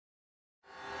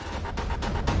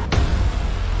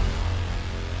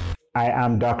I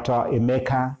am Dr.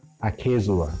 Emeka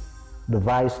Akaezuwa, the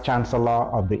Vice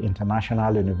Chancellor of the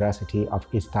International University of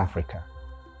East Africa.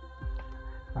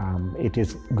 It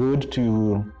is good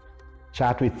to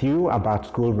chat with you about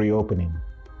school reopening.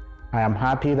 I am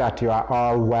happy that you are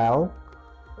all well.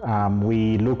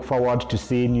 We look forward to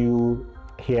seeing you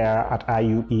here at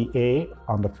IUEA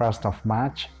on the 1st of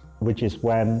March, which is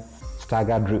when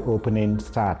staggered reopening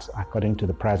starts, according to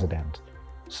the President.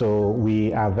 So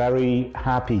we are very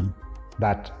happy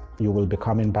that you will be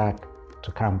coming back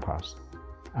to campus,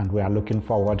 and we are looking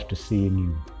forward to seeing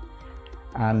you.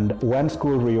 And when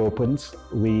school reopens,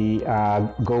 we are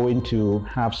going to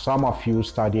have some of you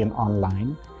studying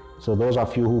online. So those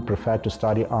of you who prefer to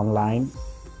study online,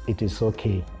 it is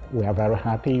okay. We are very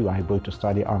happy you are able to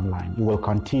study online. You will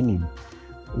continue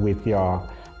with your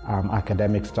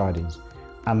academic studies.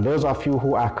 And those of you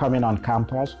who are coming on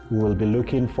campus, we will be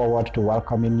looking forward to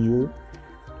welcoming you.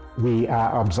 We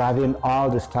are observing all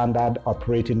the standard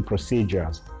operating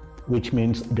procedures, which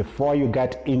means before you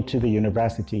get into the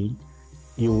university,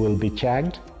 you will be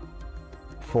checked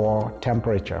for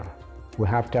temperature. We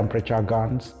have temperature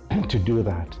guns to do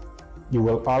that. You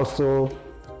will also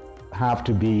have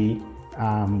to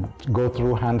go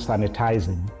through hand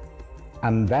sanitizing.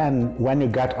 And then when you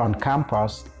get on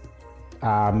campus,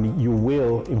 you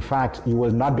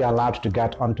will not be allowed to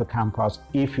get onto campus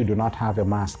if you do not have a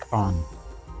mask on.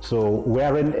 So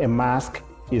wearing a mask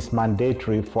is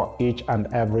mandatory for each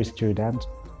and every student,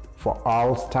 for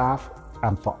all staff,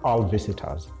 and for all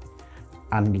visitors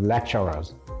and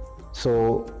lecturers.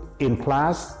 So in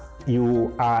class,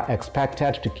 you are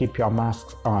expected to keep your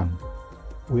masks on.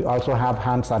 We also have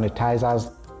hand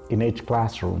sanitizers in each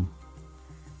classroom.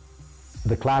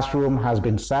 The classroom has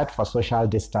been set for social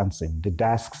distancing. The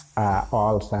desks are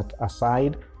all set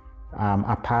aside,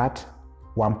 apart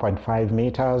 1.5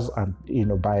 meters and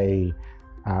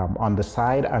on the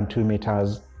side and 2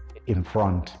 meters in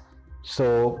front.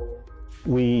 So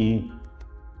we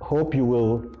hope you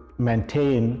will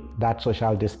maintain that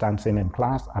social distancing in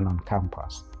class and on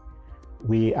campus.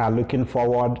 We are looking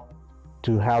forward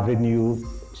to having you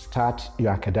start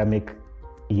your academic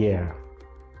year.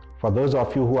 For those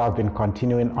of you who have been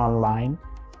continuing online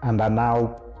and are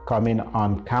now coming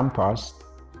on campus,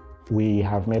 we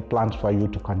have made plans for you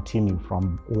to continue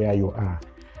from where you are.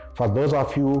 For those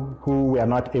of you who were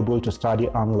not able to study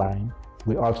online,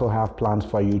 we also have plans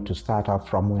for you to start off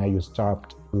from where you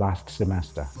stopped last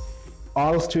semester.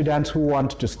 All students who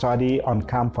want to study on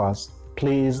campus,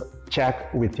 please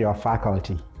check with your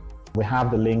faculty. We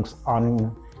have the links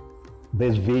on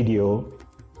this video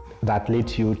that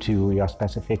leads you to your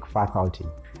specific faculty.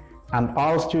 And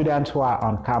all students who are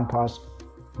on campus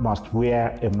must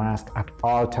wear a mask at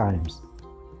all times,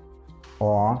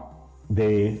 or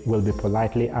they will be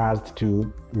politely asked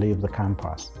to leave the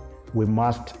campus. We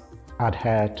must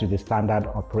adhere to the standard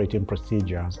operating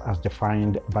procedures as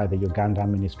defined by the Uganda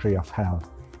Ministry of Health.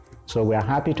 So we are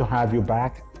happy to have you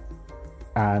back,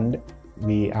 and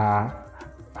we are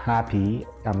happy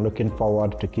and looking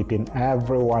forward to keeping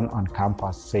everyone on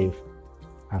campus safe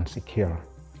and secure.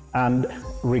 And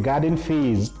regarding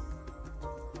fees,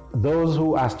 those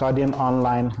who are studying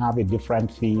online have a different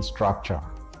fee structure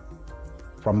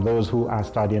from those who are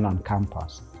studying on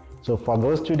campus. So for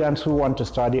those students who want to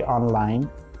study online,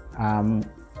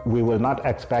 we will not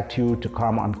expect you to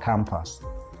come on campus.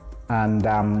 And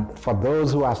for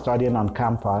those who are studying on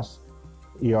campus,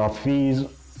 your fees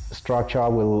structure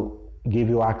will give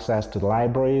you access to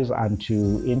libraries and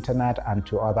to internet and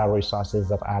to other resources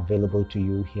that are available to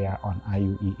you here on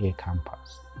IUEA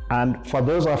Campus. And for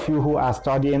those of you who are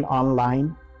studying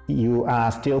online, you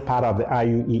are still part of the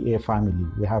IUEA family.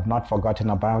 We have not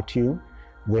forgotten about you.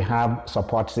 We have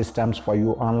support systems for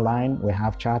you online. We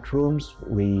have chat rooms.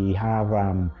 We have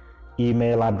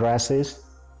email addresses,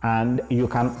 and you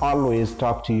can always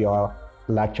talk to your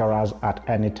lecturers at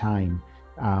any time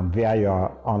via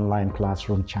your online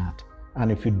classroom chat. And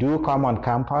if you do come on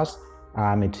campus,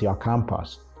 it's your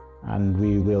campus, and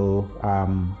we will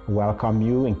welcome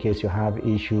you in case you have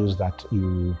issues that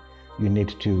you need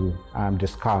to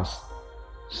discuss.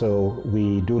 So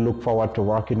we do look forward to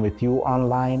working with you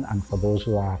online, and for those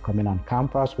who are coming on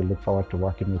campus, we look forward to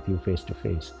working with you face to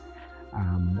face.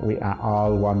 We are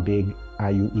all one big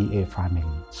IUEA family.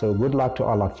 So good luck to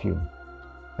all of you.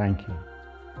 Thank you.